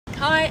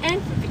Hi, Anne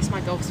from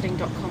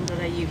fixmygolfswing.com.au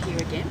here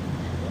again.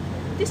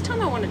 This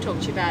time I want to talk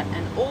to you about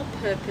an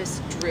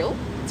all-purpose drill.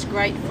 It's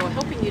great for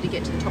helping you to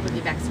get to the top of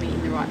your backswing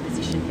in the right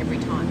position every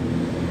time.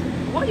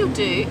 What you'll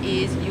do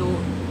is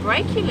you'll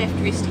break your left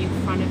wrist in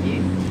front of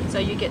you, so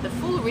you get the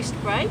full wrist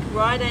break,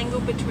 right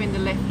angle between the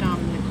left arm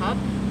and the club,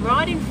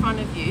 right in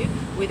front of you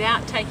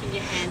without taking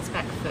your hands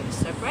back first.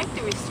 So break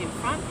the wrist in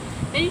front,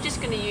 then you're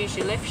just going to use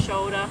your left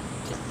shoulder,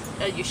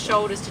 your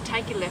shoulders to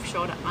take your left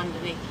shoulder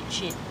underneath your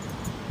chin.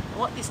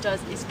 What this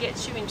does is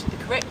gets you into the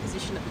correct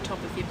position at the top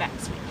of your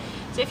backswing.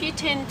 So if you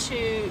tend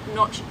to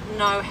not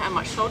know how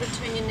much shoulder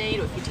turn you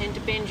need, or if you tend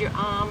to bend your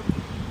arm,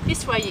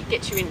 this way it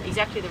gets you in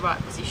exactly the right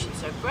position.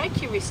 So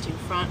break your wrist in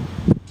front,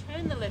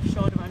 turn the left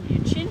shoulder under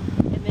your chin,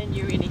 and then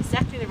you're in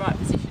exactly the right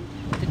position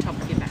at the top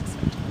of your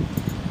backswing.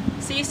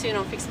 See you soon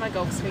on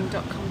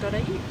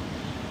fixmygolfswing.com.au.